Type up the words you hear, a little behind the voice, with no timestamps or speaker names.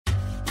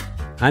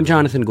I'm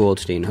Jonathan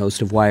Goldstein,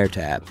 host of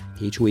Wiretap.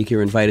 Each week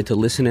you're invited to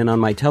listen in on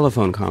my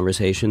telephone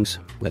conversations,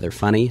 whether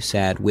funny,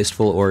 sad,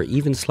 wistful, or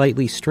even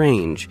slightly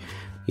strange.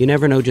 You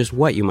never know just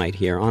what you might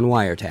hear on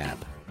Wiretap.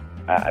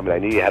 I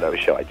knew you had a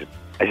show. I just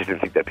didn't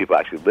think that people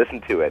actually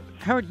listened to it.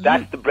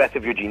 That's the breadth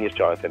of your genius,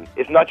 Jonathan.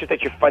 It's not just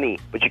that you're funny,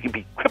 but you can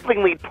be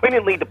cripplingly,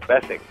 poignantly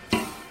depressing.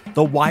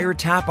 The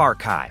Wiretap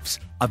Archives,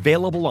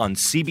 available on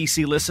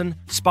CBC Listen,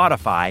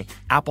 Spotify,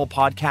 Apple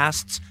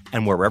Podcasts,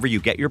 and wherever you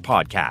get your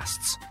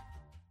podcasts.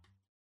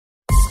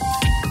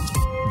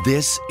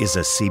 This is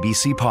a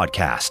CBC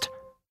podcast.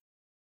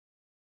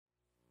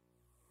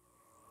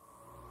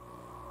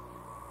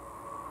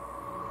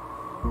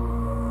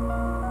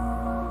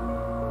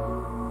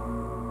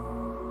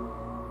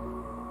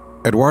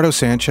 Eduardo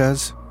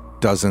Sánchez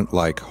doesn't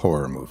like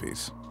horror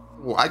movies.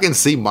 Well, I can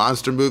see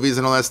monster movies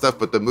and all that stuff,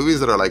 but the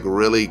movies that are like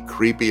really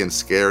creepy and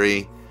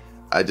scary,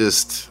 I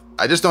just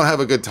don't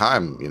have a good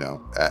time,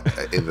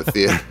 in the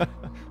theater.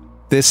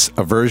 This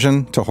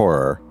aversion to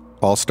horror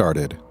all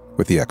started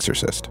with The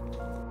Exorcist.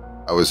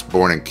 I was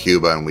born in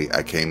Cuba, and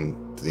I came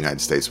to the United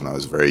States when I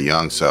was very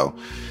young. So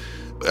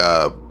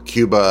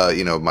Cuba,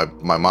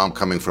 my mom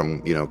coming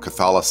from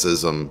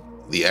Catholicism,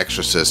 The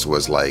Exorcist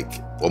was like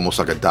almost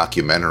like a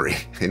documentary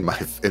in my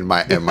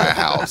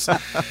house.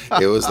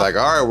 It was like,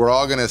 all right, we're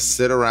all gonna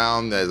sit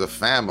around as a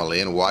family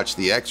and watch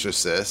The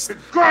Exorcist.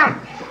 God,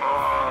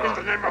 in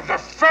the name of the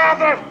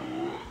Father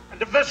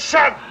and of the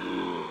Son.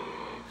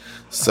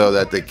 So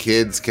that the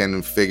kids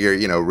can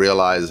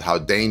realize how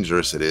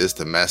dangerous it is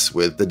to mess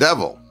with the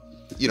devil.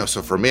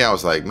 So for me, I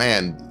was like,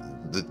 man,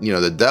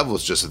 the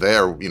devil's just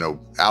there,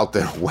 out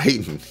there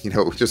waiting,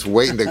 just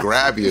waiting to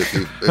grab you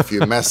if you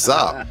mess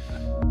up.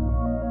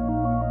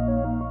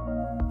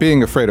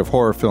 Being afraid of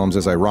horror films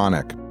is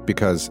ironic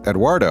because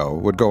Eduardo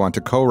would go on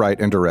to co-write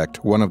and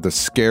direct one of the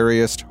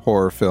scariest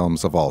horror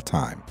films of all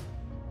time.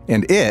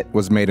 And it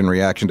was made in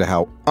reaction to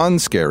how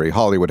unscary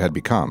Hollywood had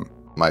become.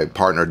 My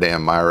partner,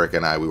 Dan Myrick,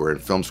 and I, we were in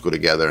film school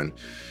together, and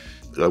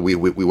we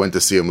went to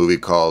see a movie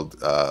called,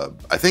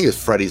 I think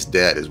it's Freddy's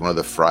Dead. It's one of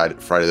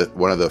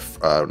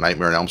the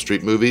Nightmare on Elm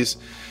Street movies.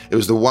 It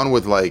was the one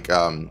with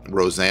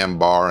Roseanne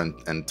Barr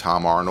and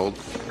Tom Arnold.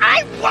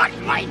 I want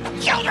my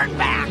children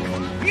back.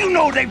 You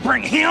know they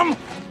bring him.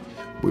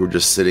 We were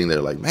just sitting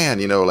there like, man,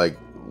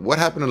 what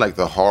happened to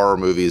the horror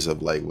movies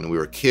of when we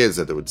were kids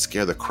that would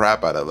scare the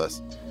crap out of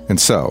us?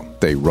 And so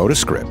they wrote a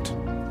script,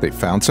 they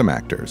found some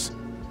actors,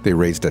 they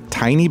raised a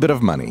tiny bit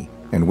of money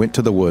and went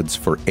to the woods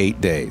for 8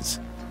 days.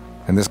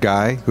 And this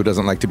guy, who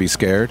doesn't like to be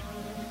scared,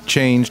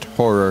 changed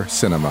horror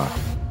cinema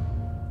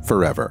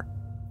forever.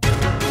 My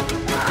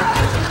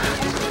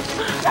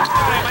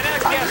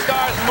next guest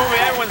stars the movie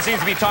everyone seems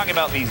to be talking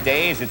about these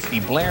days. It's the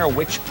Blair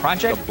Witch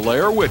Project. The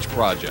Blair Witch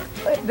Project.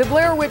 The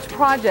Blair Witch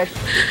Project.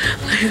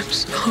 I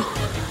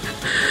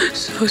am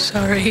so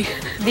sorry.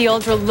 The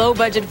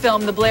ultra-low-budget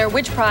film, The Blair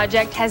Witch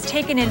Project, has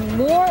taken in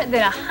more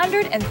than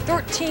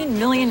 $113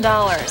 million. Look,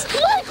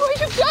 where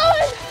you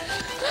going?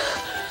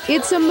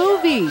 It's a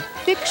movie,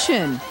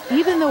 fiction,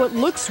 even though it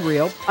looks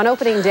real. On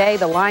opening day,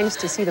 the lines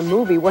to see the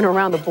movie went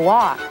around the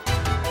block.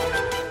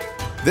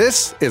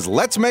 This is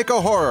Let's Make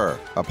a Horror,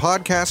 a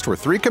podcast where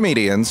three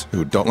comedians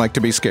who don't like to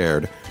be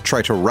scared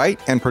try to write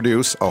and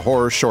produce a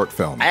horror short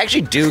film. I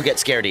actually do get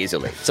scared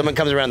easily. Someone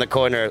comes around the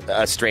corner,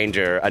 a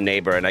stranger, a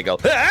neighbor, and I go,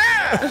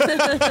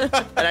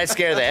 ah! And I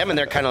scare them, and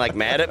they're kind of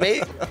mad at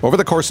me. Over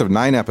the course of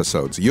 9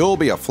 episodes, you'll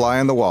be a fly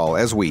on the wall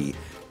as we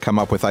come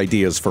up with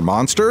ideas for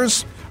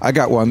monsters. I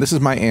got one. This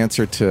is my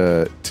answer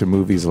to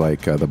movies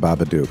like The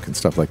Babadook and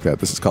stuff like that.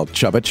 This is called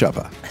Chubba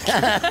Chubba.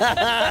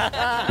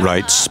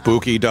 Write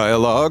spooky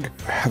dialogue.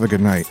 Have a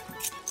good night.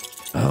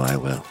 Oh, I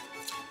will.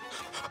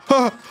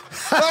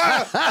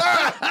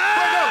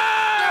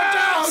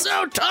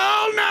 So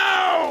tall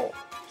now!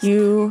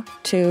 You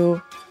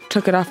two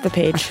took it off the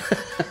page.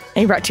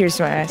 And you brought tears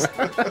to my eyes.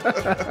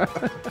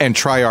 And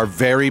try our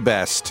very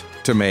best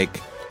to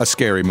make a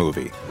scary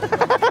movie.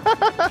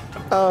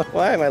 Oh,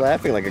 why am I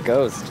laughing like a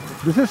ghost?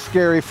 This is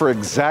scary for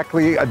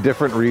exactly a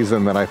different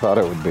reason than I thought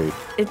it would be.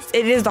 It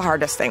is the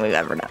hardest thing we've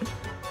ever done.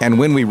 And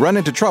when we run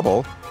into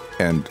trouble,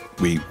 and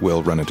we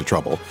will run into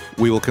trouble,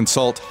 we will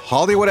consult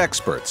Hollywood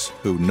experts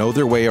who know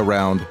their way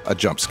around a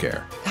jump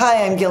scare.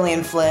 Hi, I'm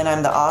Gillian Flynn.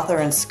 I'm the author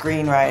and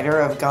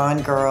screenwriter of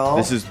Gone Girl.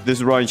 This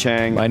is Ron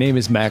Chang. My name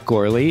is Matt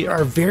Gorley. There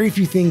are very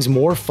few things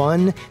more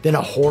fun than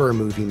a horror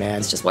movie,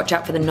 man. Just watch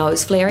out for the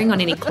nose flaring on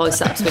any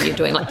close-ups when you're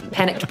doing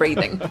panicked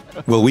breathing.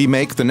 Will we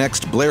make the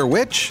next Blair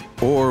Witch,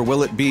 or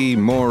will it be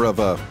more of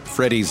a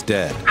Freddy's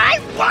Dead? I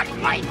want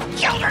my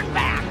children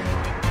back.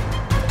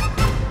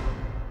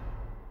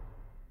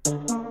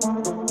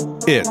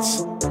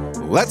 It's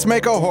Let's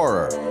Make a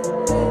Horror.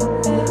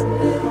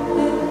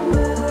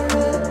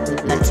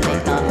 Let's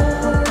make a.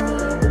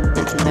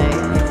 Let's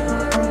make.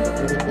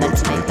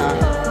 Let's make a.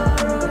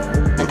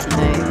 Let's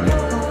make.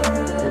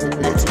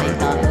 Let's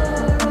make a.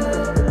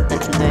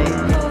 Let's make.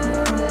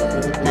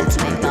 Let's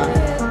make a.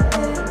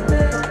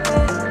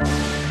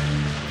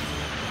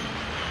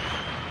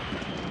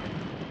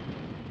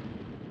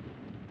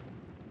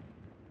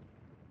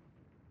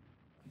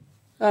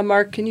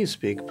 Mark, can you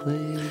speak,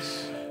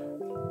 please?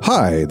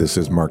 Hi, this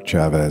is Mark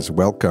Chavez.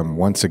 Welcome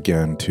once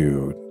again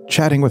to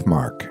Chatting with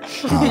Mark,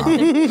 a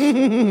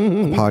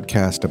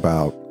podcast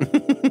about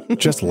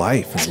just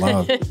life and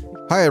love.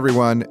 Hi,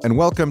 everyone, and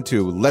welcome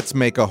to Let's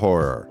Make a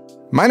Horror.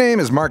 My name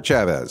is Mark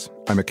Chavez.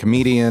 I'm a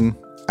comedian,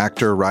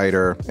 actor,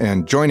 writer,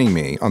 and joining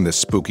me on this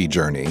spooky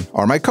journey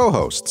are my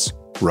co-hosts,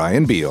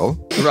 Ryan Beal.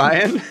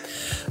 Ryan?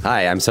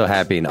 Hi, I'm so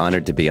happy and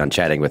honored to be on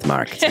Chatting with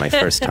Mark. It's my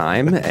first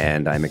time,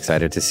 and I'm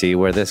excited to see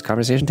where this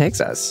conversation takes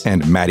us.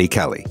 And Maddy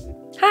Kelly.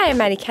 Hi, I'm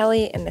Maddy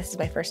Kelly, and this is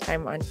my first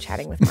time on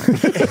Chatting with Mark.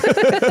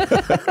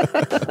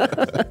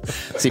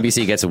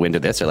 CBC gets a wind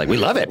of this. They're like, we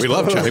love it. We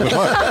love Chatting with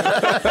Mark.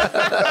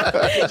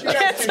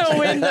 Gets a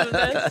wind of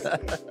this.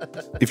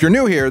 If you're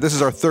new here, this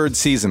is our third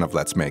season of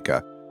Let's Make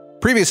a.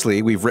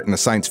 Previously, we've written a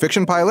science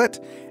fiction pilot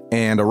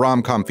and a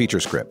rom-com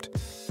feature script.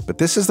 But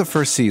this is the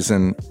first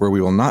season where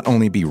we will not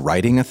only be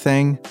writing a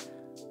thing,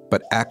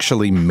 but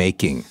actually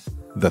making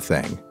the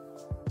thing.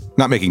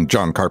 Not making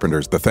John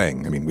Carpenter's The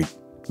Thing. I mean,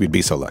 we'd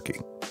be so lucky.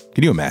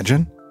 Can you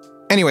imagine?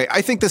 Anyway,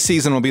 I think this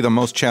season will be the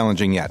most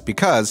challenging yet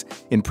because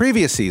in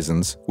previous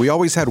seasons, we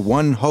always had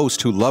one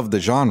host who loved the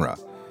genre.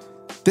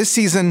 This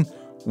season,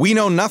 we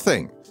know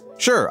nothing.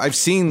 Sure, I've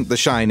seen The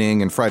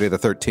Shining and Friday the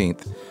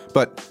 13th,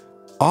 but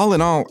all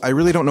in all, I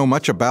really don't know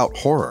much about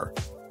horror.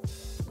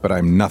 But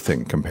I'm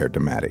nothing compared to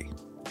Maddy.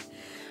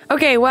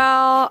 Okay,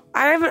 well,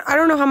 I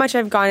don't know how much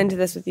I've gone into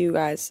this with you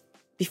guys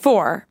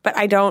before, but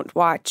I don't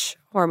watch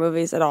horror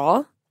movies at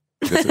all.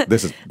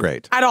 This is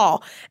great. At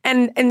all.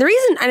 And the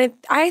reason, and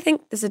I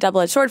think this is a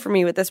double-edged sword for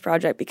me with this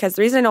project, because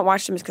the reason I don't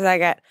watch them is because I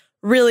get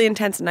really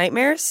intense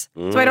nightmares.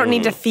 So I don't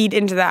need to feed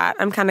into that.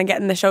 I'm kind of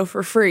getting the show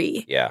for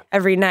free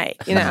every night,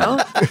 you know?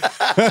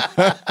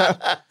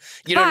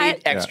 You don't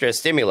need extra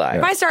stimuli.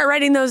 If I start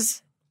writing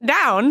those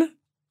down,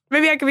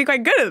 maybe I could be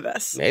quite good at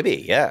this.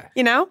 Maybe, yeah.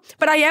 You know?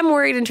 But I am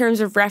worried in terms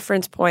of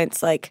reference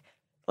points, like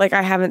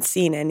I haven't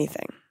seen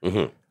anything.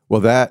 Mm-hmm.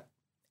 Well,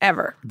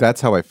 ever.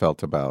 That's how I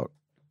felt about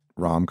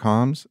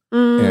rom-coms.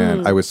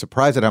 And I was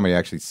surprised at how many I've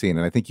actually seen.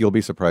 And I think you'll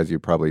be surprised you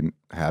probably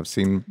have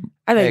seen.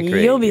 I think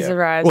you'll be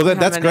surprised. Well,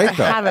 that's great,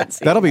 though. I haven't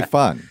seen That'll be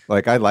fun.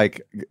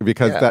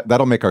 Because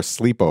that'll make our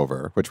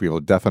sleepover, which we will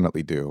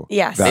definitely do.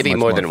 Yes. Maybe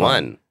more than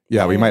one.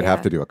 Yeah, we might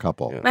have to do a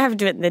couple. I have to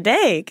do it in the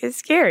day because it's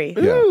scary.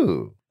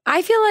 Ooh.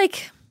 I feel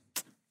like,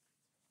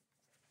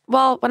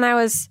 well, when I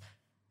was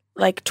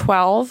like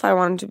 12, I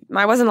wasn't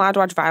allowed to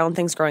watch violent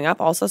things growing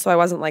up also, so I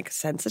wasn't like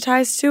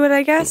sensitized to it,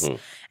 I guess. Mm-hmm.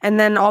 And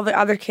then all the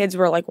other kids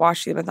were like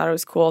watching them and thought it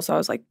was cool, so I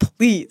was like,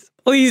 please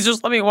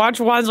just let me watch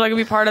one so I can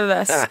be part of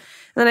this. And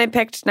then I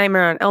picked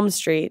Nightmare on Elm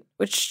Street,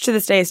 which to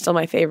this day is still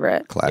my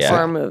favorite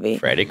horror movie.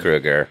 Freddy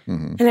Krueger.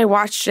 Mm-hmm. And I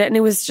watched it, and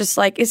it was just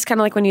like, it's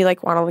kind of like when you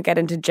like want to get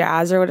into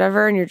jazz or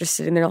whatever, and you're just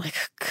sitting there like,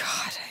 God,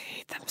 I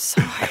hate them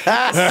so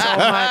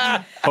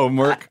much.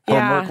 Homework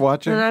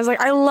watching. And I was like,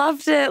 I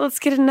loved it. Let's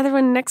get another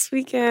one next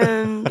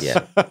weekend.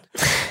 Yeah.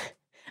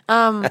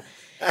 While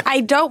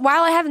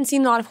I haven't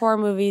seen a lot of horror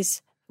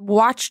movies,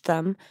 watched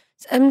them,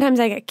 sometimes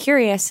I get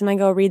curious and I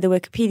go read the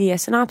Wikipedia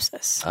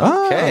synopsis.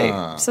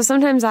 Okay. So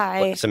sometimes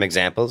some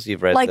examples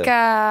you've read? Like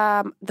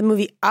the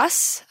movie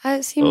Us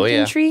seemed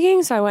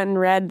intriguing, so I went and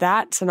read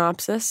that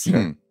synopsis.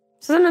 Sure.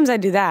 So sometimes I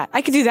do that.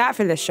 I could do that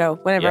for this show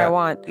whenever I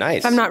want. Nice.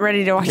 If I'm not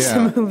ready to watch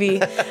the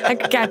movie, I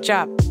could catch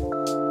up.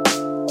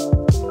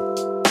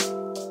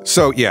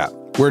 So,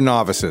 we're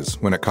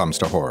novices when it comes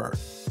to horror,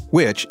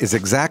 which is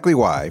exactly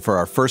why, for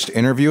our first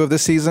interview of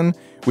this season,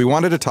 we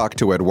wanted to talk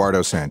to Eduardo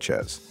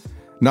Sánchez.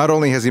 Not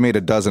only has he made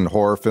a dozen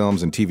horror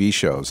films and TV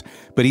shows,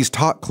 but he's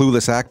taught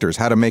clueless actors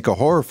how to make a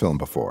horror film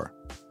before.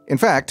 In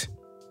fact,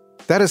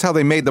 that is how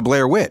they made The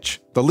Blair Witch.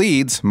 The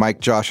leads,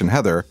 Mike, Josh, and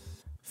Heather,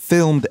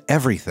 filmed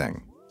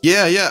everything.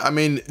 Yeah. I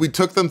mean, we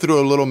took them through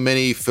a little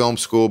mini film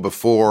school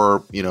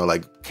before,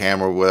 like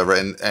camera or whatever.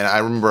 And I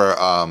remember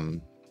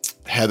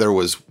Heather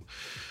was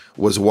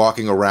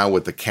walking around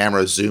with the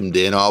camera zoomed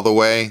in all the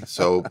way.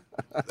 So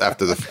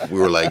after we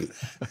were like,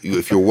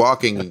 if you're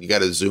walking, you got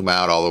to zoom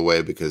out all the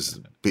way because,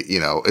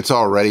 it's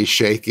already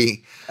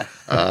shaky.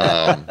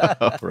 Right.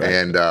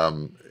 And,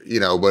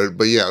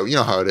 but you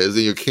know how it is.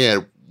 You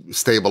can't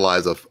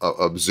stabilize a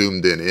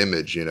zoomed in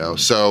image,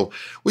 So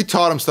we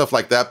taught them stuff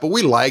like that, but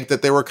we liked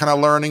that they were kind of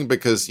learning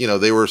because,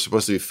 they were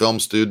supposed to be film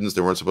students.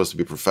 They weren't supposed to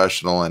be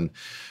professional. And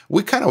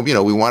we kind of,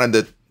 we wanted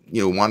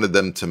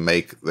them to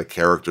make the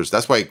characters.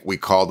 That's why we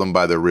called them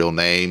by their real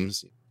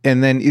names.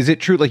 And then is it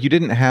true, like you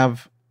didn't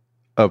have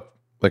a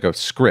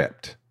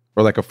script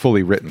or like a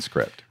fully written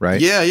script,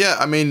 right? Yeah.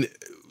 I mean,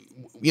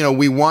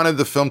 we wanted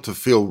the film to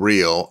feel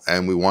real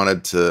and we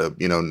wanted to,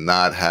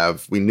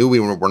 we knew we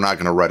were not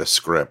going to write a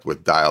script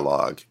with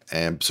dialogue.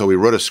 And so we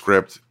wrote a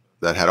script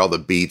that had all the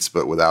beats,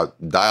 but without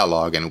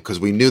dialogue. And because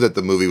we knew that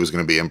the movie was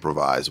going to be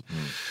improvised.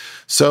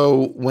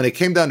 So when it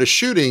came down to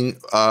shooting,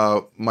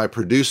 my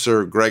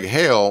producer, Greg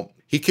Hale,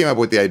 he came up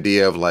with the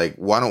idea of like,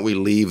 why don't we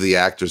leave the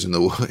actors in the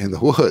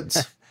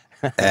woods,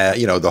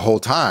 the whole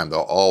time,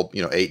 all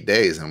 8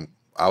 days. And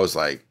I was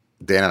like,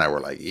 Dan and I were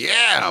like,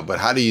 yeah, but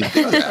how do you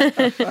do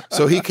that?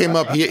 So he came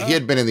up, he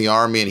had been in the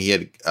Army, and he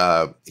had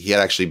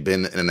actually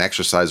been in an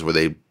exercise where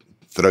they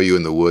throw you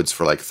in the woods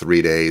for like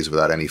 3 days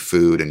without any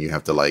food, and you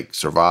have to like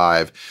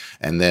survive.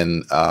 And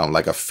then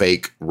like a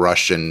fake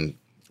Russian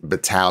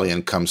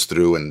battalion comes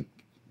through and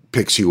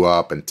picks you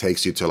up and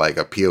takes you to like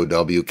a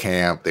POW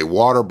camp. They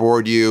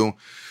waterboard you.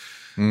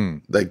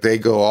 Like they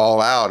go all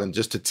out, and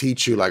just to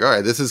teach you like, all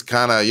right, this is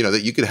kind of,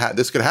 that you could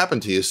this could happen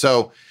to you.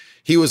 So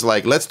he was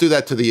like, let's do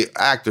that to the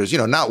actors,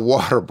 not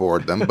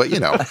waterboard them, but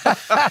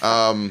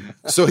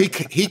so he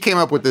came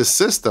up with this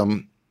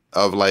system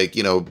of like,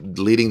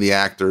 leading the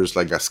actors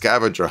like a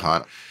scavenger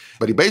hunt.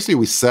 But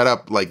we set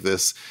up like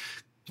this,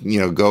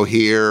 go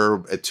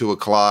here at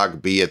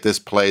 2:00, be at this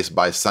place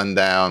by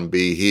sundown,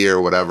 be here,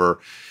 whatever.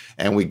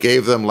 And we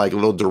gave them like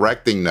little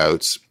directing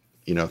notes,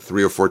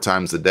 3 or 4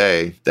 times a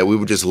day that we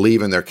would just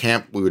leave in their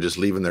camp. We would just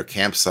leave in their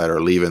campsite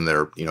or leave in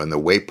their, in the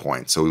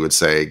waypoint. So we would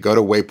say, go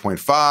to waypoint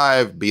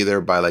 5, be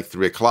there by like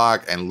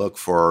 3:00 and look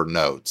for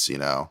notes,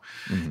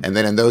 And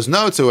then in those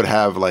notes, it would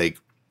have like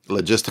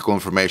logistical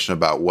information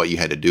about what you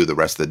had to do the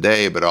rest of the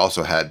day, but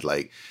also had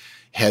like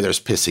Heather's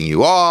pissing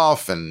you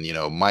off, and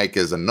Mike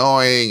is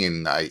annoying,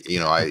 and I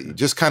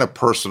just kind of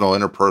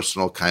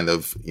interpersonal kind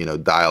of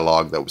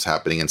dialogue that was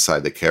happening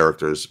inside the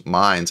characters'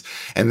 minds,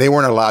 and they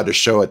weren't allowed to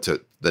show it to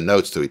the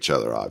notes to each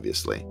other,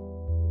 obviously.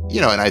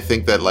 And I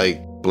think that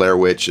like Blair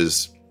Witch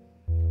is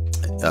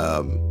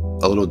a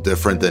little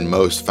different than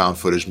most found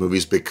footage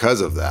movies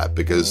because of that,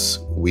 because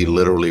we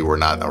literally were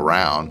not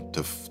around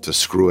to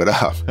screw it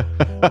up.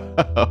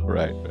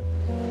 Right.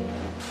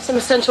 Some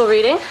essential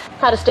reading,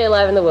 how to stay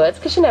alive in the woods,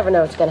 because you never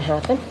know what's going to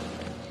happen.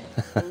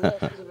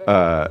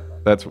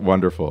 That's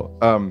wonderful.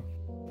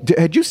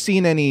 Had you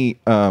seen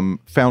any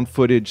found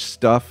footage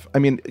stuff? I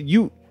mean,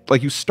 you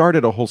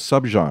started a whole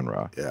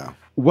subgenre. Yeah.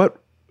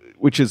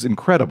 Which is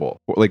incredible.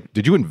 Like,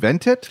 did you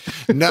invent it?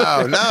 No.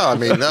 I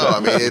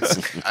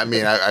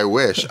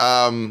wish.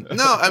 From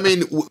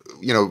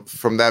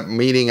that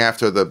meeting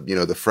after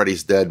the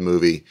Freddy's Dead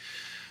movie,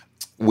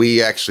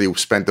 we actually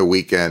spent the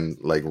weekend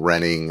like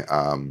renting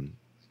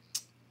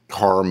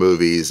horror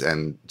movies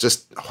and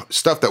just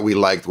stuff that we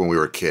liked when we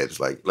were kids.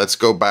 Like, let's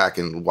go back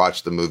and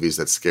watch the movies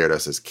that scared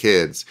us as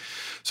kids.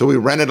 So we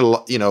rented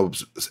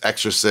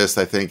Exorcist,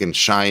 I think, and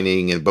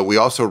Shining, but we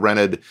also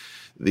rented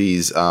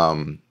these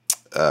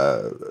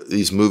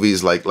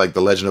movies like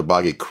The Legend of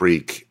Boggy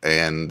Creek,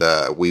 and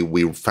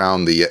we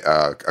found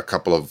a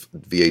couple of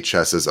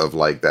VHSs of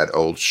like that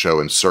old show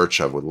In Search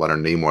Of with Leonard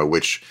Nimoy,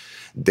 which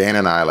Dan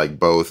and I like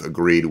both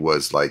agreed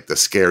was like the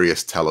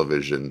scariest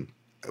television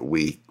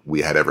we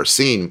had ever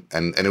seen,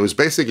 and it was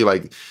basically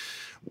like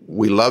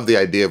we loved the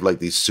idea of like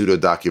these pseudo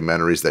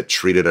documentaries that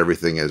treated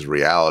everything as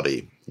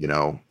reality,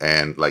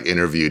 and like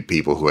interviewed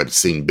people who had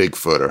seen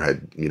Bigfoot or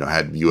had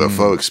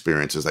UFO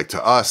experiences. Like,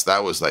 to us,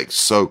 that was like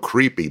so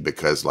creepy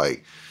because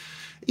like,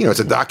 it's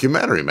a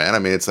documentary, man. I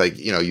mean, it's like,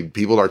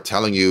 people are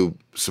telling you,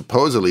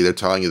 supposedly they're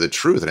telling you the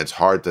truth, and it's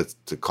hard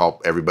to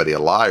call everybody a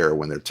liar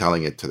when they're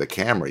telling it to the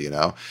camera,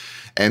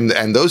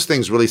 and those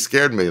things really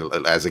scared me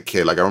as a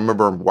kid. Like, I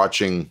remember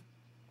watching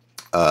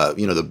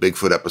the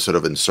Bigfoot episode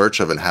of In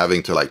Search Of and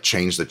having to like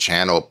change the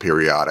channel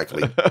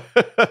periodically.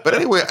 But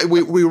anyway,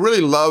 we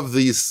really love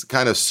these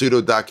kind of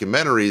pseudo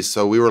documentaries.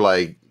 So we were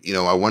like,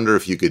 I wonder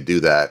if you could do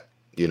that,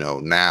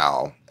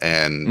 now.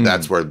 And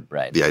that's where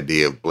the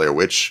idea of Blair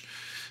Witch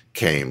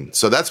came.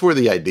 So that's where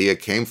the idea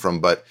came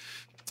from. But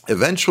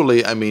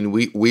eventually, I mean,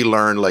 we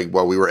learned like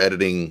while we were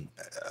editing,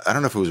 I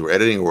don't know if it was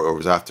editing or it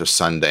was after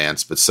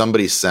Sundance, but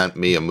somebody sent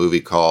us a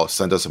movie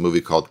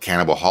called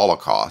Cannibal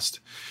Holocaust.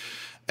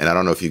 And I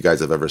don't know if you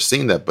guys have ever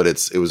seen that, but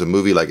it was a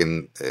movie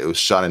it was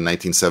shot in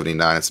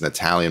 1979. It's an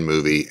Italian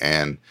movie,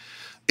 and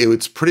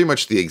it's pretty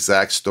much the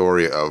exact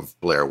story of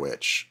Blair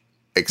Witch,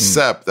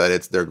 except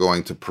that they're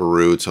going to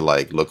Peru to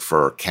like look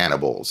for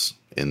cannibals.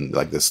 In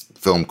like this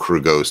film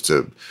crew goes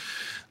to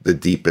the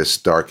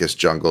deepest, darkest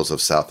jungles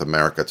of South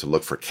America to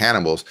look for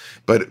cannibals.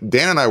 But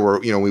Dan and I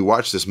we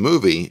watched this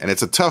movie, and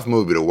it's a tough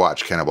movie to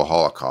watch, Cannibal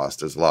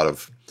Holocaust. There's a lot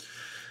of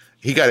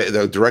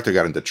the director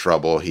got into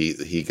trouble.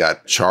 He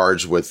got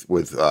charged with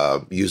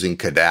using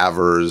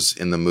cadavers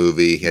in the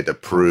movie. He had to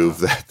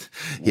prove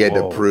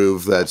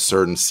that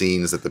certain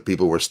scenes that the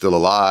people were still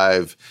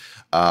alive.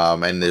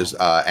 And there's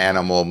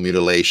animal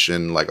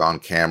mutilation, like on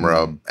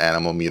camera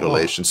animal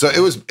mutilation. So it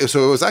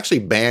was actually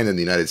banned in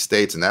the United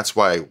States, and that's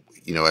why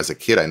as a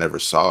kid I never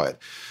saw it.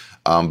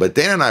 But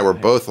Dan and I were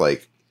both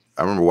like,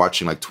 I remember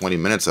watching like 20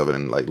 minutes of it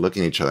and like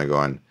looking at each other and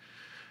going,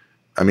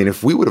 I mean,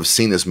 if we would have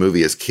seen this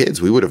movie as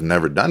kids, we would have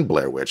never done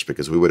Blair Witch,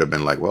 because we would have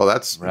been like, well,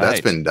 that's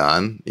been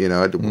done,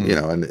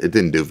 and it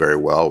didn't do very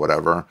well,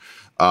 whatever.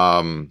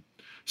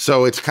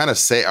 So it's kind of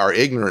our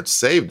ignorance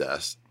saved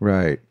us.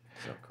 Right.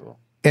 So cool.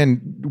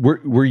 And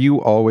were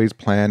you always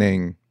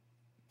planning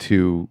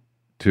to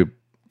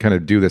kind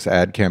of do this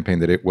ad campaign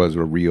that it was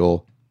a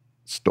real,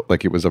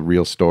 it was a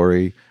real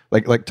story?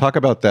 Like talk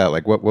about that.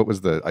 Like what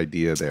was the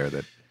idea there?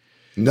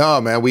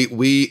 No, man,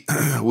 we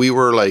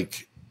were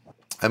like,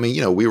 I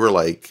mean, we were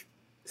like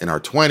in our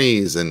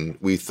 20s, and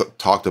we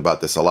talked about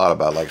this a lot,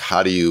 about like,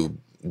 how do you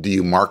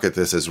market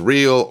this as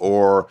real,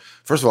 or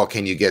first of all,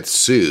 can you get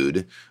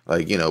sued?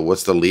 Like,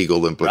 what's the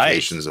legal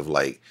implications of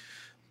like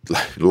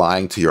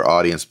lying to your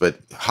audience? But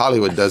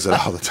Hollywood does it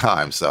all the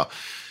time. So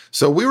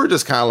we were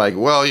just kind of like,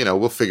 well,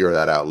 we'll figure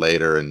that out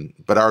later.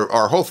 But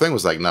our whole thing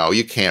was like, no,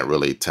 you can't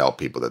really tell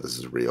people that this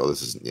is real.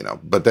 This is,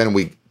 but then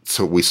we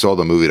sold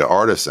the movie to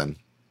Artisan,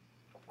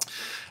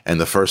 and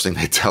the first thing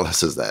they tell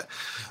us is that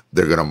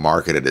they're going to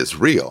market it as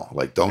real.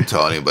 Like, don't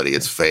tell anybody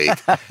it's fake.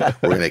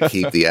 We're going to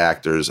keep the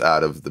actors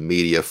out of the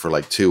media for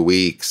like 2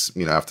 weeks,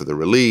 after the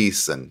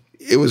release. And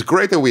it was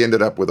great that we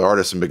ended up with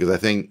Artisan, because I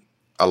think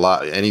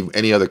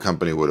any other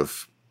company would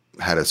have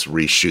had us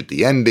reshoot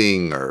the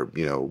ending, or,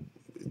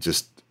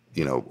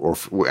 or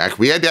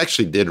we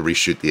actually did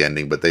reshoot the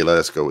ending, but they let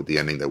us go with the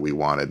ending that we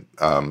wanted.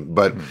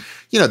 But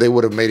they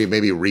would have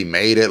maybe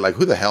remade it. Like,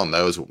 who the hell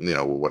knows, what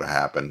would have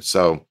happened.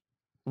 So,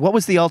 what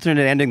was the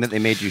alternate ending that they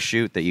made you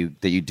shoot that you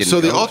didn't?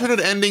 So the alternate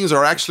endings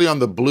are actually on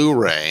the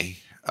Blu-ray.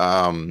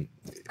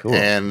 Cool.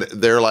 And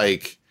they're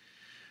like,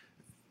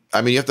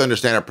 you have to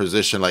understand our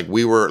position. Like,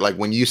 we were like,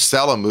 when you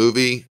sell a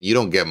movie, you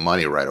don't get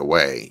money right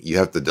away. You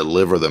have to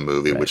deliver the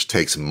movie, which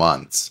takes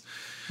months.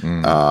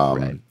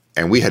 And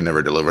we had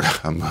never delivered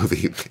a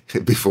movie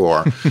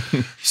before.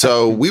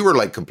 So we were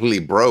like completely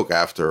broke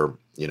after,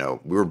 we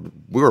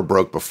were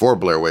broke before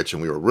Blair Witch,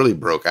 and we were really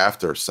broke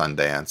after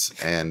Sundance.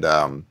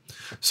 And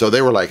so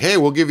they were like, hey,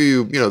 we'll give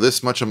you,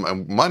 this much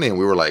money. And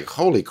we were like,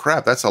 holy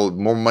crap, that's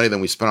more money than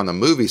we spent on the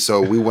movie.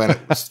 So we went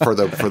for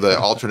the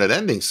alternate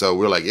ending. So we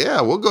were like, yeah,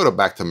 we'll go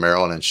back to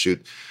Maryland and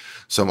shoot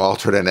some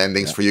alternate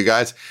endings for you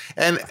guys.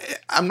 And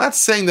I'm not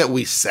saying that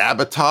we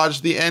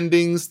sabotaged the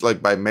endings,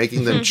 like by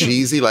making them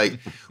cheesy. Like,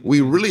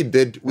 we really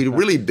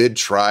did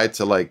try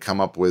to like come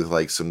up with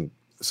like some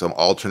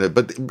alternate,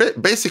 but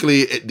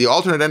basically the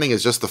alternate ending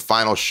is just the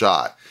final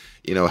shot.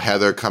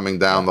 Heather coming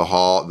down the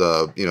hall,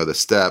 the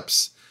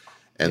steps,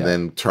 and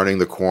then turning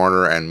the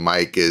corner, and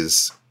Mike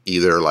is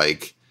either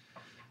like,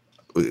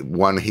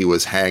 one,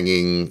 he's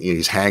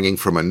hanging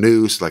from a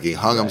noose, like he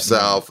hung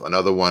himself.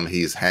 Another one,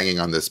 he's hanging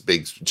on this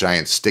big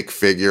giant stick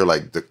figure,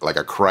 like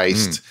a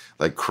Christ,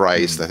 I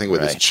think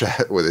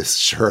with his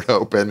shirt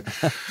open.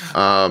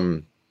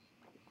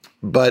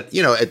 But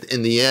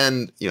in the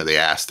end, they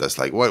asked us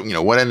like,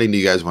 what ending do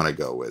you guys want to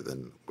go with?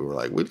 And we were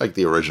like, we'd like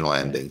the original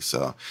ending.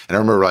 So, and I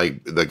remember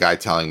like the guy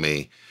telling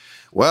me,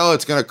 well,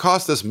 it's going to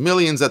cost us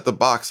millions at the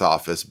box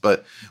office,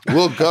 but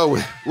we'll go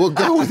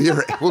with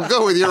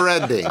your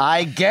ending.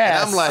 I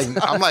guess. And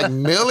I'm like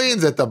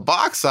millions at the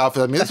box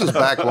office. This was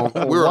back when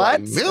we were like,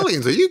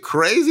 millions? Are you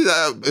crazy?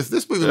 If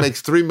this movie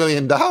makes $3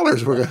 million,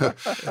 we're gonna.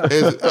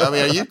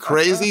 Are you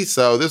crazy?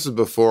 So this was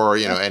before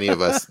any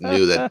of us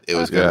knew that it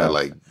was gonna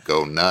like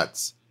go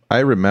nuts.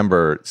 I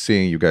remember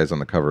seeing you guys on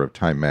the cover of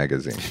Time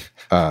magazine.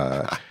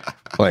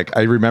 Like,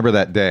 I remember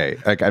that day.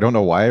 Like, I don't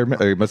know why.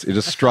 It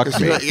just struck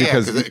me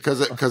because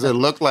it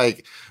looked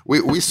like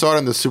we saw it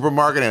in the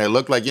supermarket, and it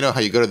looked like, how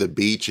you go to the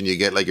beach and you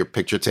get like your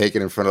picture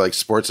taken in front of like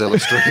Sports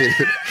Illustrated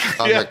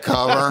on the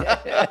cover.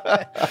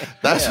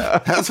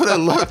 That's what it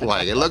looked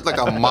like. It looked like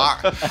a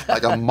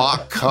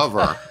mock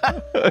cover.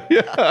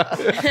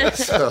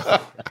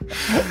 So,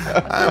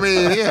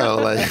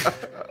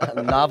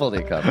 a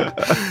novelty cover.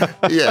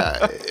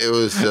 Yeah, it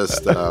was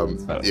just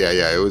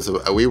it was.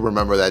 We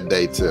remember that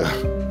day too.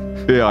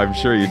 Yeah, I'm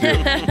sure you do.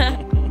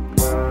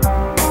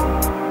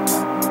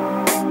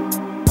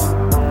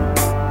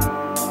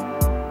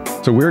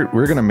 So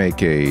we're gonna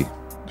make a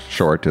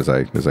short, as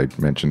I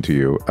mentioned to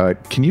you. Do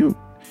you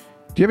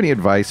have any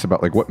advice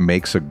about like what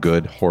makes a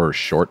good horror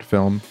short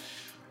film?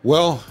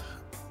 Well,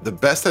 the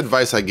best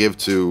advice I give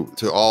to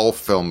all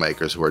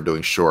filmmakers who are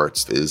doing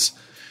shorts is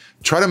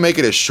try to make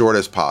it as short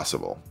as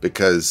possible,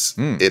 because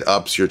it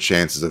ups your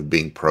chances of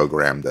being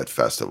programmed at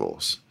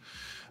festivals.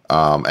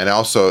 And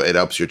also it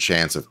ups your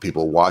chance of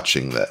people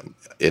watching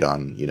it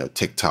on,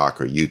 TikTok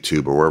or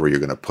YouTube or wherever you're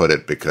going to put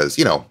it, because,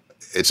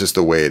 it's just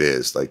the way it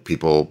is. Like,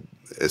 people,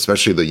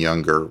 especially the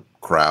younger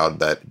crowd,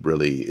 that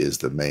really is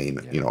the main,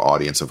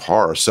 audience of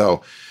horror.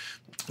 So,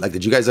 like,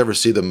 did you guys ever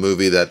see the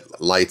movie that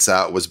Lights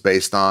Out was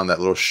based on, that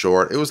little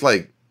short? It was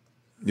like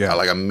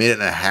a minute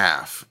and a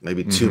half,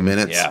 maybe 2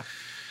 minutes. Yeah.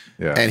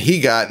 And he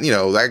got,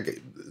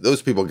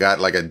 those people got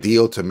like a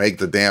deal to make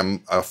the damn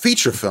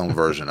feature film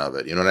version of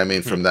it. You know what I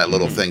mean? From that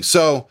little thing.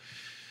 So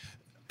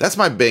that's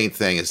my main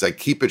thing, is like,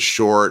 keep it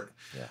short.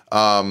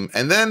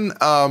 And then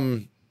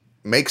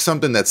make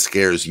something that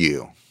scares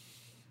you.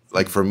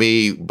 Like, for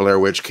me, Blair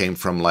Witch came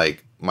from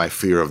like my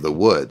fear of the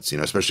woods,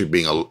 especially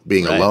being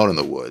alone in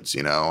the woods,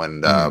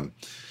 and,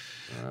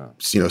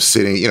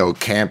 sitting,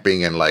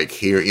 camping and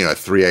like at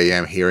 3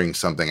 a.m. hearing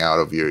something out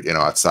of your,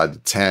 outside the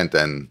tent,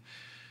 and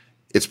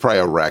it's probably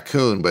a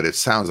raccoon, but it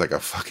sounds like a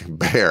fucking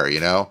bear,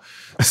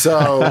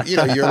 So,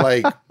 you're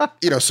like,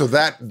 so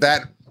that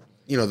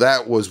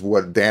was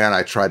what Dan and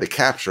I tried to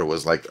capture,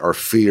 was like our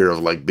fear of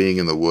like being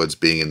in the woods,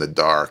 being in the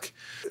dark.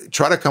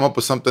 Try to come up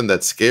with something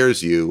that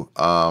scares you.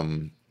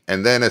 And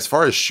then as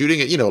far as shooting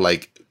it,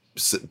 like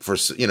for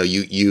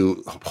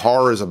you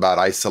horror is about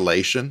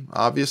isolation,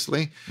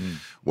 obviously,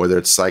 whether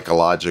it's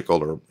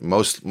psychological or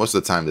most of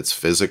the time it's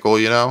physical.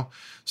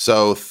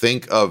 So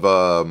think of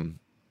a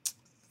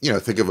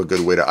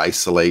good way to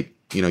isolate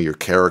your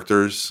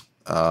characters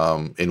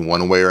in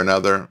one way or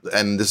another.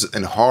 And this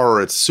in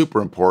horror, it's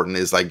super important.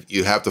 Is like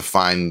you have to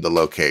find the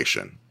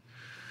location,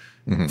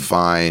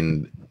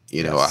 find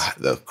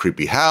the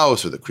creepy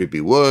house or the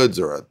creepy woods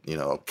or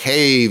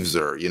caves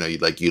or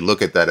you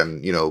look at that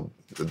and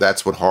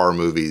that's what horror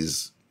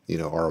movies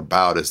are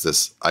about, is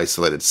this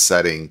isolated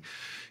setting.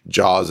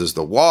 Jaws is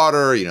the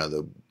water,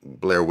 the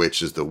Blair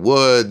Witch is the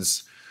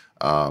woods.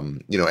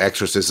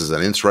 Exorcist is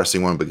an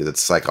interesting one because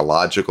it's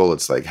psychological.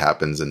 It's like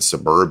happens in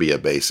suburbia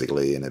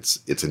basically, and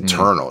it's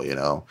internal.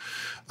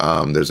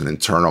 There's an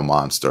internal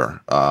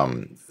monster.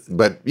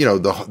 But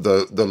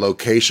the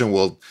location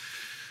will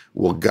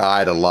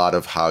guide a lot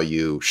of how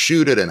you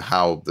shoot it and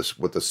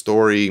what the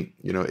story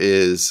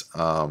is.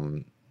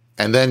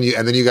 And then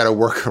you got to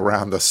work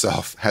around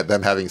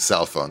them having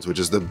cell phones, which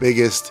is the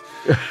biggest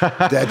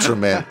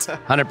detriment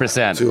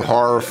 100% to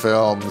horror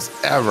films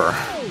ever.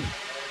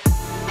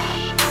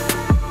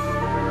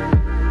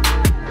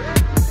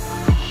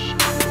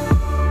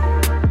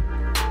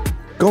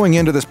 Going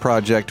into this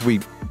project, we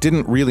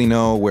didn't really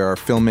know where our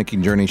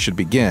filmmaking journey should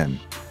begin.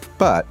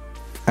 But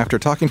after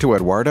talking to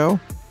Eduardo,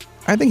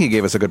 I think he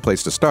gave us a good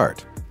place to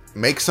start.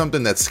 Make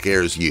something that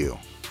scares you.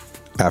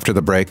 After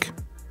the break,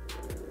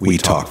 we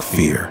talk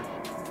fear.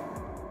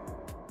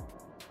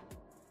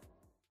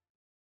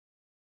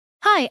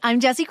 Hi, I'm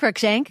Jessie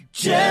Cruikshank.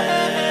 Jessie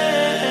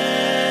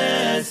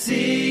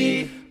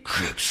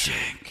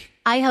Cruikshank.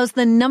 I host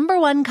the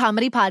 #1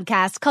 comedy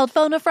podcast called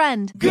Phone a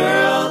Friend.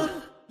 Girl,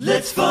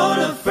 let's phone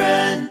a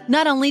friend.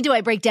 Not only do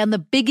I break down the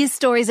biggest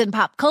stories in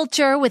pop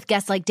culture with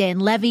guests like Dan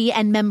Levy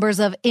and members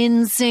of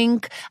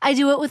NSYNC, I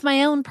do it with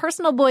my own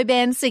personal boy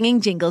band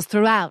singing jingles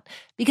throughout.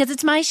 Because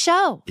it's my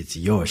show. It's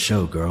your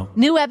show, girl.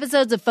 New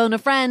episodes of Phone a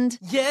Friend.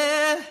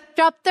 Yeah.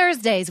 Drop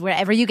Thursdays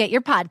wherever you get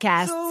your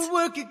podcasts. So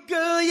work it,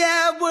 girl,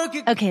 yeah, work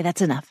it. Okay,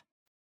 that's enough.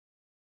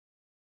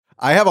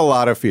 I have a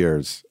lot of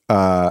fears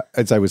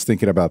as I was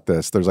thinking about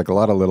this. There's like a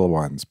lot of little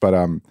ones, but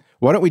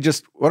why don't we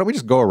just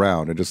go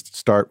around and just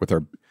start with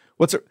our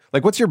what's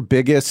your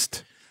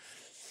biggest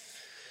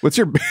that's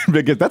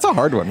a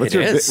hard one.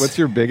 What's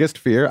your biggest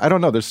fear? I don't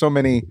know. There's so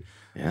many.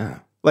 Yeah.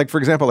 Like, for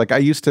example, like I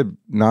used to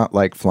not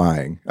like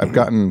flying. I've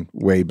gotten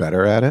way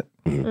better at it.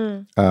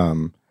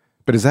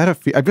 But is that a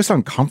fear? I'm just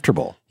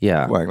uncomfortable.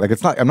 Yeah. Flying. Like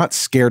I'm not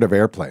scared of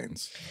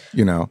airplanes,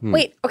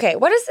 Wait, okay.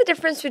 What is the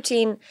difference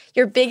between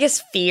your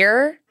biggest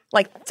fear,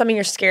 like something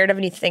you're scared of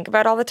and you think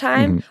about all the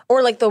time,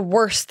 or like the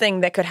worst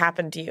thing that could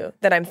happen to you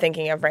that I'm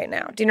thinking of right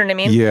now? Do you know what I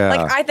mean? Yeah.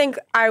 Like I think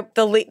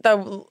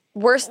the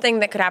worst thing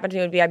that could happen to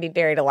me would be I'd be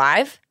buried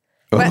alive.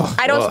 But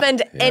I don't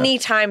spend any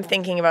time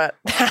thinking about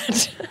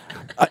that.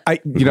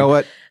 You know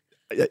what?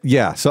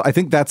 Yeah. So I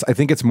think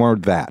it's more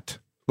that,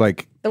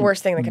 like the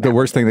worst thing that could the happen.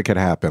 worst thing that could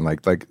happen,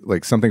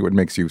 like something that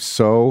makes you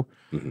so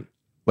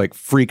like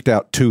freaked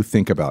out to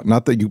think about.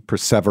 Not that you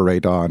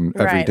perseverate on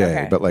every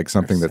day, but like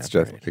something that's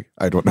just,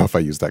 I don't know if I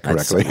used that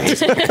correctly.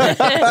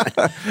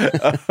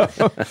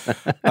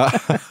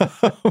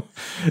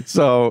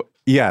 So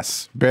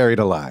yes, buried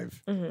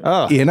alive.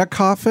 In a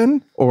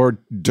coffin or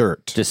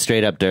dirt? Just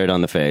straight up dirt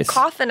on the face.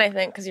 Coffin, I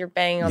think, because you're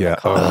banging on the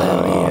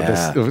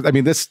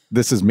coffin.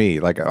 This is me.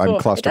 Like I'm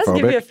claustrophobic. It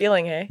does give you a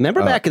feeling, hey?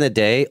 Remember back in the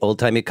day,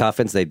 old-timey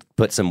coffins, they'd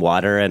put some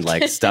water and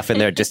like stuff in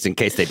there just in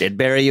case they did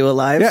bury you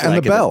alive. Yeah, and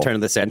like the bell. At the turn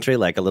of the century,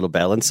 like a little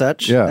bell and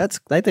such. Yeah.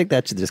 I think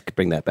that should just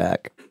bring that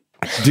back.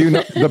 Do you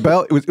know the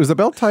bell? Was the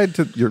bell tied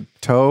to your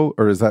toe,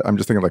 or is that? I'm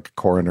just thinking like a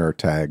coroner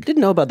tag. Didn't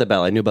know about the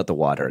bell. I knew about the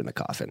water in the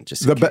coffin.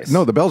 Just in case.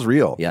 No, the bell's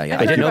real. Yeah. I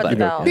didn't know about the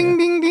bell. Ding,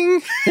 ding,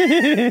 ding.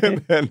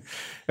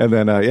 and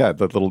then,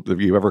 the little. Have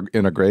you ever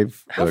in a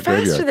grave? How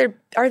fast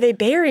are they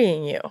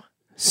burying you?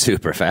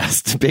 Super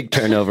fast. Big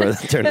turnover.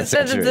 Turn of the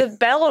century. The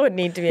bell would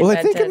need to be Well,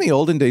 invented. I think in the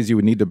olden days you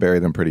would need to bury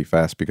them pretty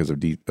fast because of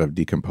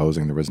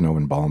decomposing. There was no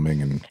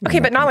embalming and. Okay,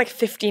 but not like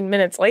 15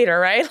 minutes later,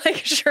 right? Like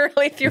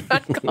surely if you're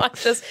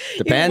unconscious,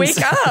 you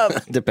wake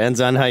up.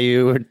 Depends on how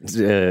you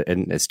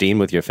esteem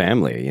with your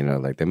family.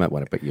 Like they might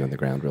want to put you on the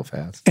ground real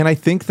fast. And I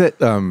think that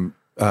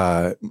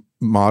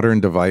modern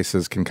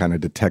devices can kind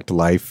of detect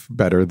life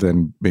better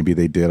than maybe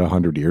they did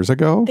 100 years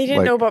ago. They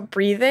didn't know about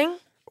breathing?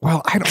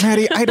 Well,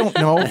 Maddie, I don't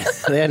know.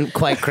 They hadn't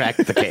quite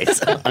cracked the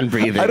case on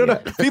breathing. I don't know.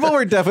 People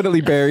were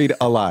definitely buried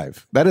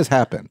alive. That has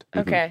happened.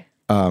 Okay.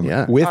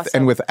 With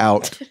and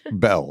without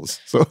bells.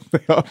 So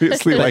they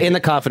obviously But in the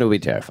coffin, it would be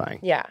terrifying.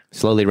 Yeah.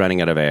 Slowly running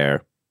out of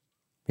air.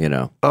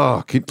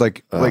 Oh, can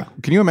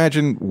you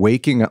imagine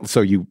waking up?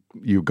 So you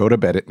go to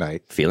bed at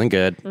night, feeling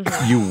good.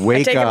 You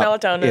wake I take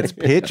up. melatonin. It's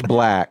pitch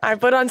black. I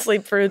put on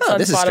sleep fruits on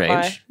this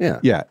Spotify. is strange.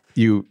 Yeah.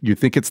 You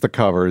think it's the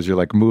covers. You're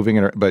like moving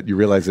it, but you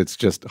realize it's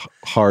just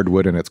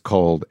hardwood and it's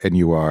cold, and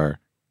you are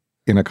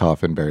in a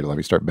coffin buried alive.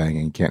 You start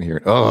banging, you can't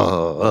hear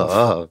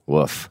it.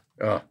 Woof.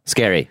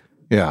 Scary.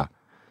 Yeah.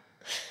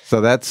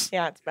 So that's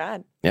it's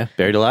bad. Yeah,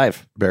 buried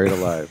alive. Buried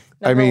alive.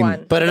 Number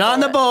one. Put it on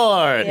the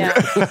board.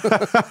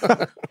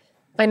 Yeah.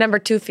 My number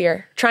 2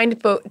 fear, trying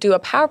to do a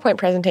PowerPoint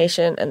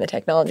presentation and the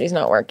technology's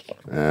not working.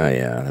 Oh,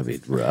 yeah, that'd be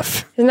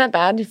rough. Isn't that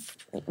bad?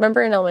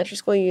 Remember in elementary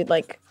school, you'd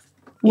like...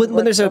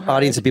 When there's an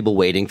audience of people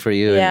waiting for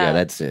you, Yeah. and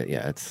that's it.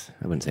 Yeah,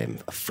 I wouldn't say I'm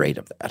afraid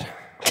of that.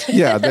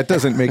 Yeah, that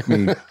doesn't make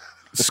me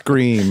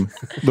scream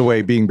the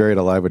way being buried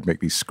alive would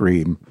make me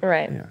scream.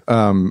 Right.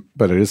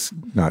 But it is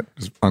not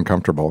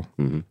uncomfortable.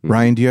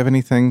 Ryan, do you have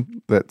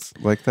anything that's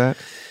like that?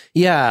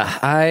 Yeah,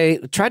 I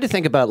tried to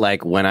think about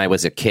like when I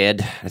was a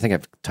kid. I think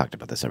I've talked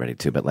about this already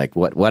too, but like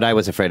what I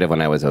was afraid of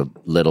when I was a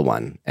little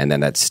one, and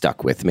then that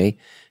stuck with me.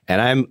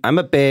 And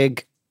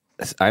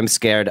I'm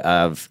scared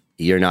of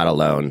you're not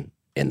alone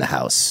in the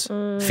house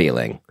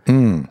feeling.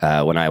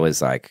 When I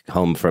was like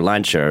home for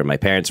lunch or my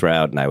parents were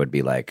out and I would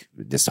be like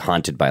just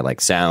haunted by like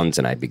sounds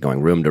and I'd be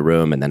going room to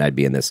room and then I'd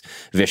be in this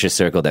vicious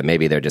circle that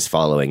maybe they're just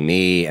following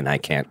me and I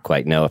can't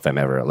quite know if I'm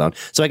ever alone.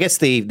 So I guess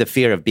the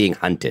fear of being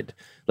hunted,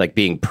 like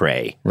being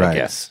prey, I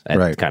guess,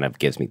 that kind of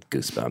gives me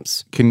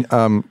goosebumps.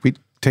 Can we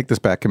take this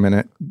back a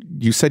minute?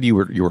 You said you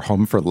were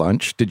home for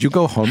lunch. Did you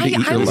go home to eat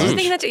your I was just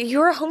lunch? thinking that you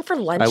were home for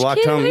lunch. I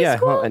walked kid home. in high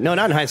school? No,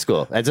 not in high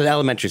school. It's an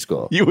elementary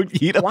school. You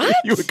would eat. What?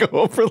 You would go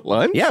home for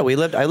lunch? Yeah,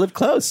 I lived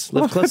close.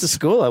 Lived close to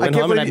school. I went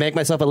home and I'd make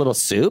myself a little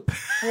soup.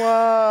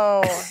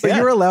 Whoa. But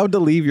you're allowed to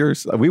leave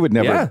yours. We would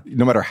never,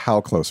 no matter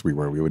how close we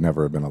were, we would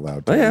never have been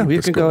allowed to. Oh, yeah, leave you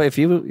the can school. go if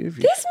you.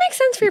 This makes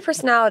sense for your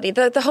personality.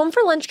 The home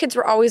for lunch kids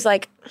were always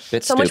like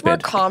so much more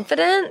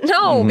confident.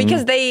 No,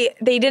 because they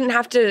didn't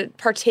have to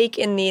partake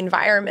in the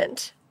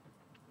environment.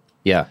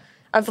 Yeah.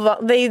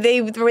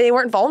 They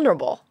weren't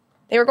vulnerable.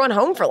 They were going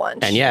home for lunch.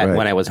 And yet,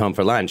 when I was home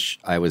for lunch,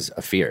 I was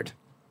afeared.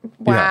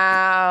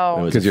 Wow.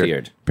 I was Because your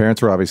afeared.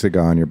 parents were obviously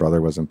gone. Your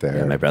brother wasn't there.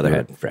 Yeah, my brother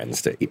had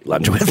friends to eat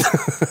lunch with.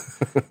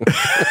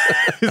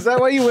 Is that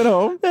why you went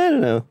home? I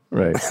don't know.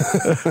 Right.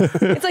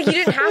 It's like you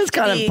didn't have to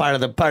kind be...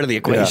 of part of the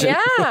equation.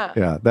 Yeah.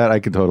 Yeah, that I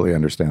could totally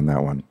understand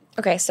that one.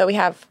 Okay, so we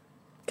have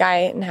guy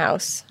in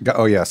house.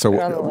 Oh yeah. Put it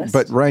on the So, list.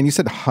 but Ryan, you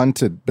said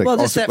hunted. Like, Well,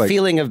 just also, that like,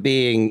 feeling of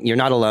being, you're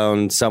not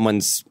alone,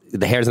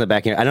 the hairs in the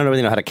back of your, I don't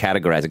really know how to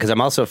categorize it, because I'm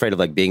also afraid of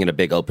like being in a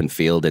big open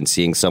field and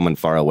seeing someone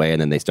far away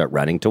and then they start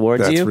running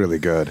towards you. That's really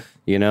good.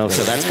 You know,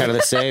 so that's kind of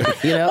the same.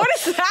 You know? What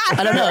is that?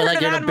 I don't know,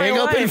 like you're in a big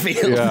open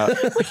field. Yeah.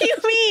 What do you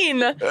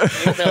mean?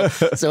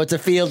 So it's a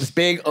field, it's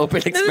big, open,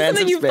 This is expansive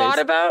something you've space. thought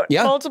about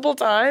multiple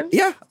times?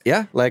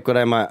 Yeah. Like when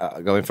I'm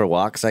going for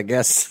walks, I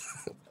guess.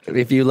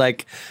 If you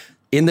like,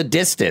 in the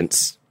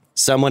distance,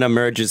 someone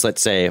emerges,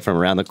 let's say, from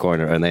around the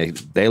corner, and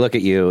they look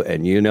at you,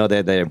 and you know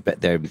that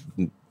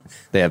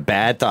they have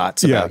bad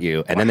thoughts about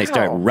you, and then they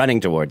start running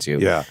towards you,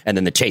 and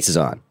then the chase is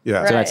on.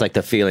 Yeah. So that's like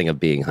the feeling of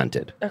being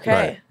hunted. Okay.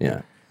 Right.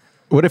 Yeah.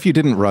 What if you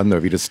didn't run though?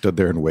 If you just stood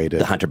there and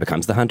waited? The hunter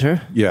becomes the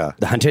hunter. Yeah.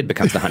 The hunted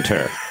becomes the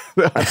hunter.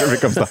 The hunter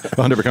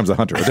becomes the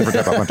hunter. A different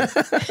type of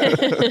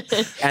hunter.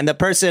 And the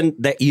person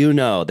that you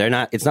know,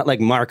 it's not like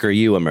Mark or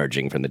you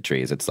emerging from the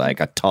trees. It's like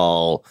a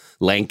tall,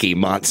 lanky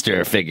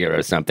monster figure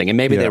or something. And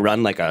maybe they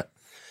run like a,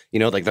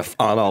 like the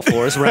on all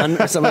fours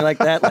run or something like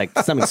that. Like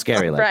something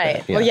scary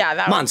like that. Well, yeah.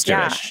 That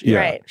Monsterish. Yeah.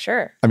 Right.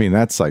 Sure. I mean,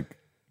 that's a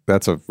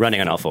running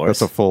on all fours.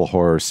 That's a full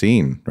horror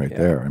scene right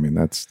there. I mean,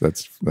 that's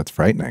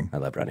frightening. I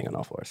love running on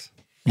all fours.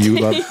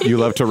 You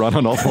love to run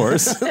on all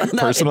fours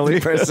personally.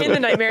 In the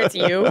nightmare, it's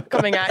you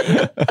coming at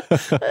you.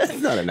 It's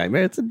not a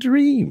nightmare; it's a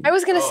dream. I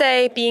was gonna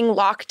say being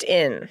locked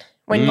in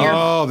when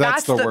you're.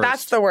 That's the worst.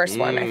 That's the worst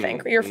one. I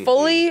think you're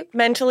fully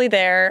mentally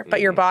there, but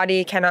your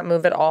body cannot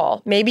move at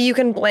all. Maybe you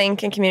can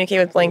blink and communicate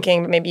with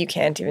blinking, but maybe you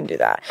can't even do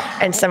that.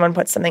 And someone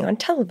puts something on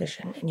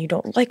television, and you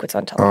don't like what's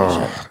on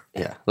television.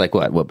 Yeah, like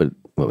what? What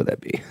would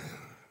that be?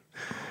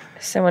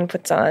 Someone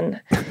puts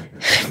on.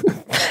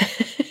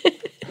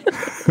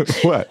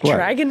 What?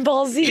 Dragon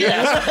Ball Z. I'm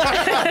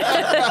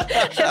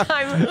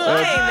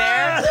lying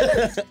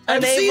there.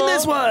 I've seen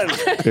this one.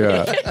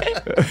 Yeah.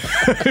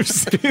 I've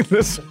seen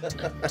this.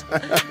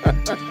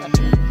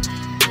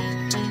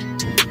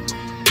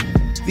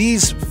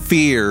 These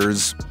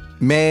fears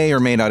may or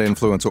may not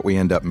influence what we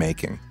end up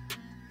making.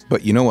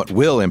 But you know what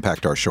will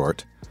impact our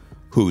short?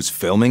 Who's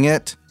filming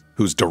it?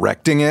 Who's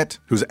directing it?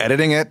 Who's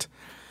editing it?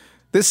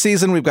 This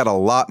season, we've got a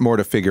lot more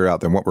to figure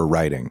out than what we're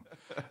writing.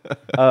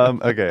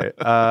 Okay,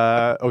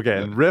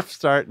 and riff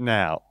start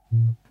now.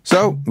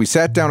 So we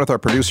sat down with our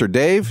producer,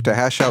 Dave, to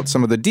hash out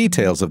some of the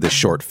details of this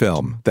short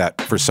film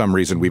that, for some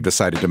reason, we've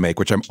decided to make,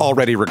 which I'm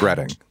already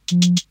regretting.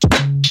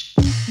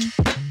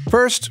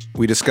 First,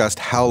 we discussed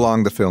how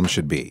long the film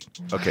should be.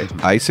 Okay,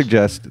 I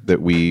suggest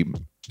that we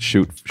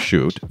shoot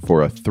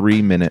for a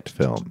 3-minute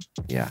film.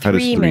 Yeah. How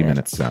does 3 3 minutes?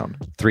 minutes sound?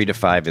 3 to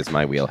 5 is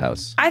my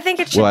wheelhouse. I think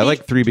it should Well, I be.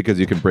 like 3 because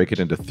you can break it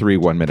into 3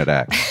 1-minute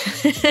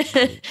acts.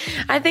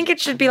 I think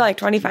it should be like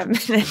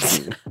 25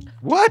 minutes.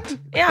 What?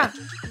 Yeah.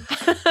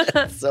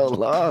 That's so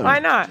long. Why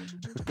not?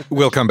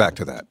 We'll come back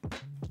to that.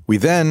 We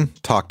then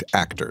talked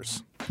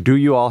actors. Do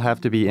you all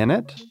have to be in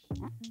it?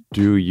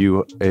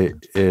 you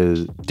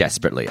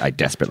desperately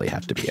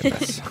have to be in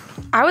this.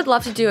 I would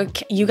love to do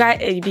you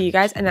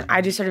guys, and then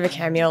I do sort of a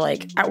cameo.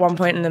 Like at one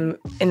point in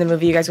the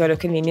movie, you guys go to a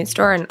convenience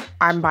store, and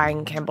I'm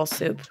buying Campbell's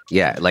soup.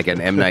 Yeah, like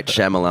an M. Night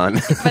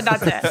Shyamalan But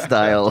that's it.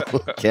 style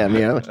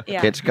cameo.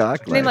 Yeah.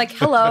 Hitchcock. And I'm like,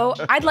 hello,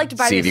 I'd like to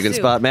buy see this if you can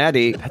soup. spot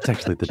Maddy. That's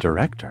actually the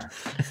director.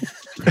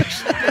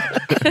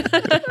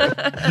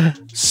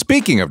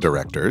 Speaking of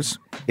directors,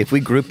 if we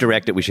group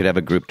direct it, we should have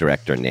a group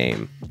director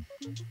name.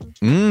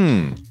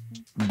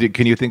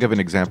 Can you think of an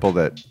example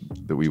that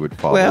we would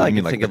follow? Well, I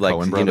mean can think of like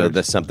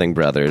the something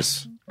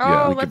brothers.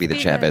 Oh, we could be the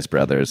Chavez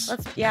brothers.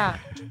 Yeah.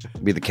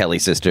 Be the Kelly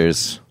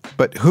sisters.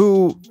 But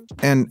who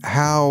and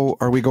how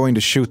are we going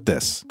to shoot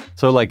this?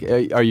 So, like,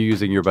 are you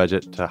using your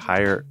budget to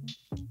hire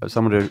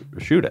someone to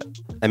shoot it?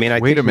 I mean,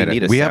 wait a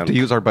minute. We have to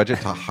use our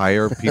budget to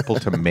hire people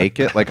to make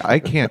it. Like, I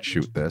can't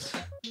shoot this.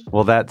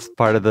 Well, that's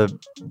part of the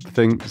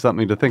thing.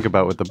 Something to think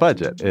about with the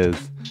budget is,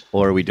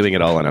 or are we doing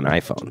it all on an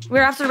iPhone?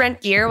 We'll have to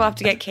rent gear. We'll have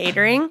to get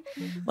catering,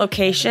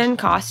 location,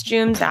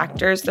 costumes,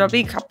 actors. There'll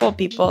be a couple of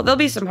people. There'll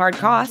be some hard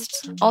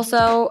costs.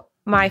 Also,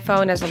 my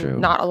phone has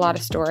not a lot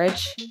of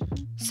storage,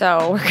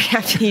 so we're gonna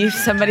have to use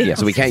somebody. Yeah,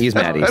 so we can't use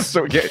Maddy's.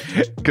 So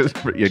because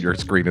your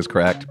screen is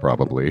cracked,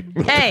 probably.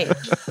 Hey.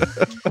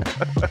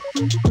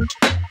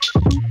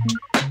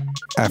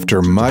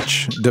 After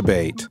much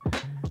debate,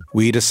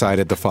 we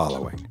decided the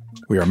following.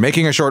 We are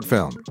making a short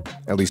film.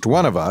 At least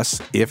one of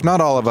us, if not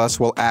all of us,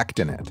 will act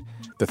in it.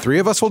 The three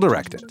of us will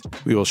direct it.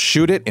 We will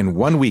shoot it in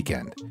one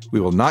weekend.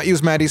 We will not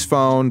use Maddy's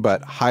phone,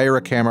 but hire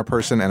a camera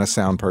person and a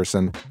sound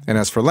person. And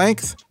as for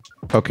length...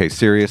 Okay,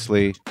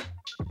 seriously,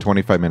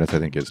 25 minutes I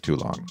think is too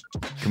long.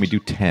 Can we do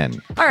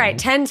 10? All right,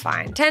 10's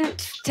fine.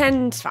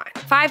 10's fine.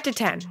 5 to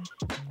 10.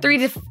 3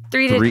 to 5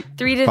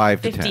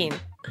 to 15. 10.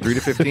 3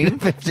 to 15?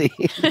 15.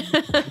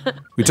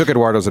 We took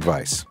Eduardo's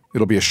advice.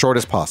 It'll be as short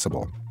as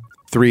possible.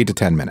 3 to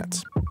 10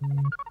 minutes.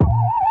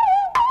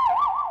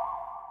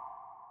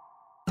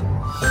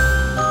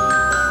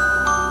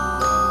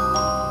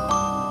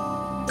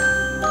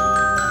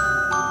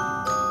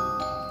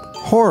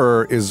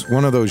 Horror is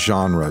one of those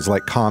genres,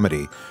 like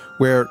comedy,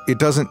 where it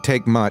doesn't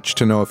take much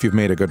to know if you've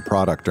made a good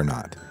product or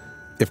not.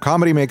 If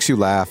comedy makes you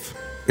laugh,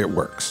 it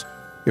works.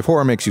 If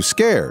horror makes you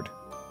scared,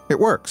 it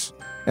works.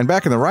 And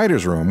back in the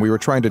writer's room, we were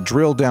trying to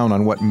drill down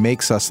on what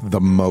makes us the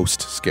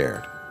most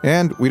scared.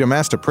 And we'd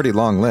amassed a pretty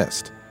long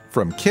list.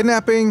 From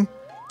kidnapping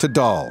to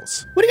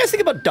dolls. What do you guys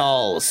think about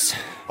dolls?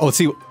 Oh,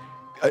 see,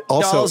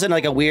 also... Dolls in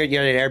like a weird,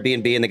 an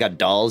Airbnb and they got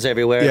dolls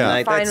everywhere. Yeah. At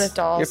night. Fine with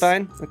dolls. You're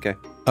fine? Okay.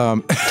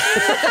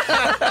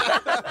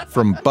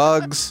 From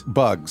bugs.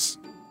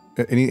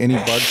 Any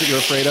bugs that you're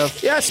afraid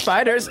of? Yeah,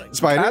 spiders.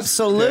 Spiders?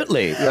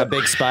 Absolutely. A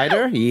big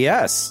spider?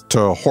 Yes.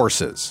 To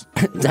horses.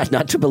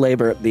 Not to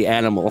belabor the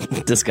animal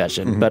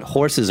discussion, but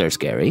horses are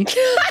scary.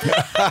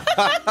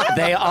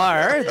 They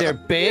are. They're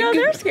big. Yeah,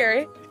 they're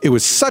scary. It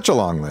was such a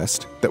long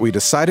list that we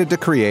decided to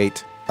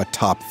create a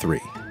top 3.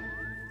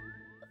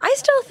 I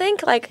still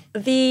think like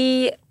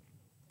the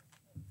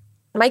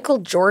Michael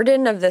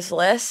Jordan of this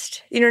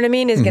list, you know what I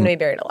mean, is going to be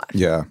buried alive.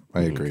 Yeah,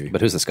 I agree.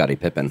 But who's the Scottie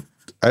Pippen?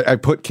 I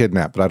put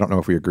kidnap, but I don't know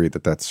if we agreed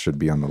that should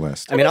be on the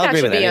list. I mean, I'll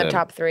agree with that. That should be on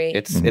top 3.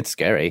 It's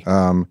scary.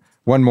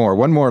 One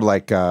more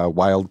like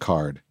wild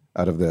card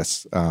out of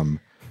this.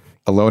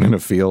 Alone in a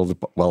field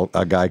while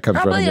a guy comes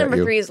Probably running at number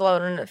you. 3 is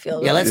alone in a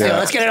field. Yeah, let's do it.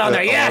 Let's get it on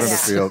there.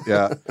 Yes. Alone in a field.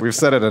 Yeah, we've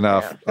said it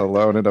enough. Yeah.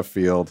 Alone in a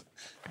field,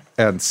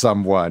 and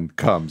someone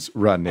comes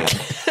running.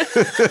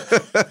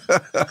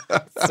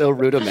 So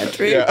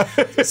rudimentary. Yeah.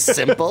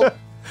 Simple.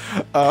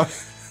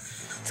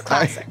 It's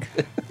classic.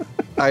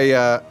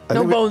 I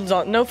no bones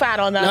on, no fat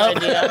on that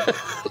idea.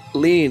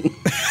 Lean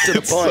to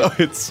the point.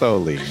 It's so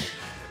lean.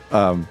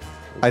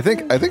 I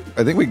think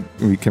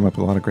we came up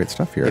with a lot of great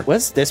stuff here.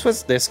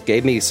 This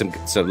gave me a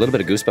little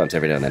bit of goosebumps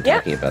every now and then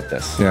talking about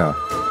this. Yeah.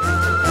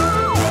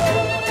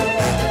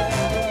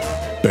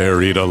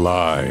 Buried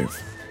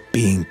alive,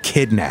 being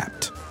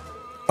kidnapped,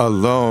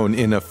 alone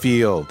in a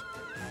field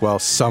while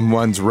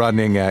someone's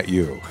running at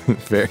you.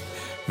 Very,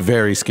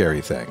 very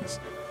scary things.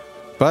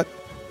 But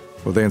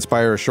will they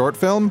inspire a short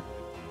film?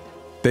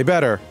 They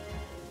better,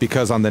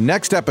 because on the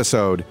next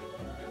episode,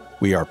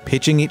 we are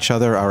pitching each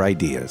other our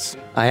ideas.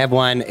 I have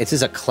one. This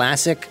is a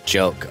classic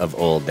joke of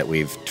old that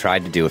we've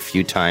tried to do a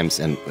few times,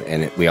 and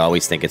we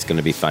always think it's going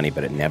to be funny,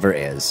 but it never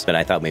is. But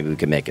I thought maybe we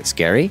could make it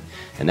scary,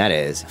 and that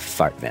is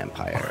fart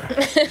vampire.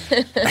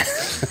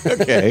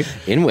 Okay.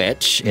 In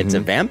which it's a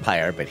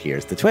vampire, but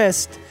here's the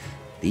twist.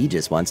 He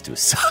just wants to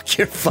suck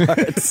your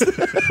farts.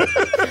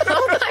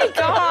 Oh my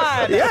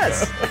God.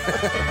 Yes.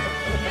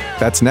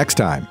 That's next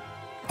time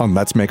on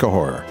Let's Make a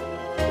Horror.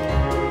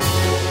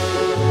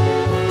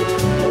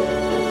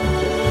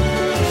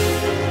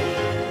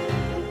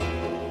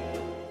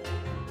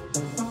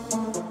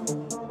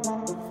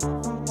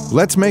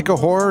 Let's Make a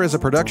Horror is a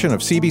production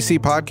of CBC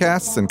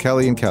Podcasts and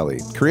Kelly & Kelly,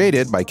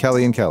 created by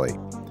Kelly & Kelly.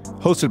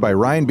 Hosted by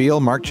Ryan Beal,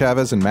 Mark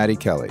Chavez, and Maddy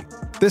Kelly.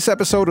 This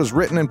episode was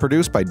written and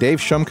produced by Dave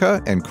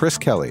Shumka and Chris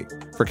Kelly.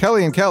 For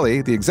Kelly and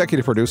Kelly, the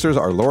executive producers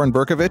are Lauren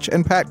Berkovich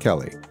and Pat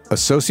Kelly.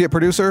 Associate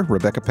producer,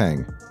 Rebecca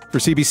Peng. For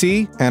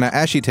CBC, Anna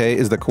Ashite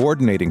is the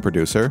coordinating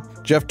producer.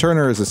 Jeff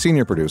Turner is the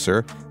senior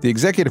producer. The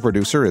executive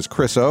producer is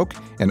Chris Oak.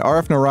 And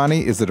Arif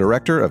Noorani is the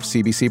director of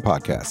CBC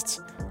Podcasts.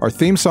 Our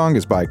theme song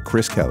is by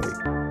Chris Kelly.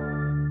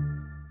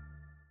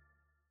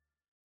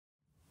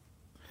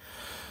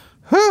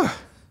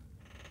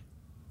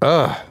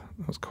 That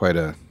was quite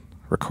a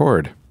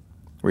record.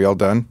 We all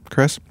done,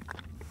 Chris?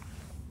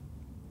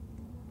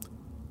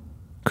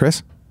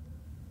 Chris?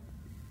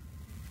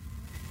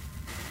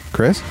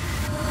 Chris?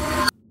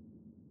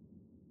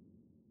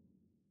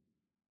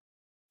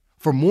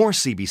 For more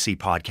CBC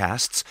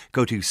podcasts,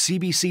 go to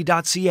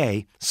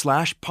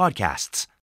cbc.ca/podcasts.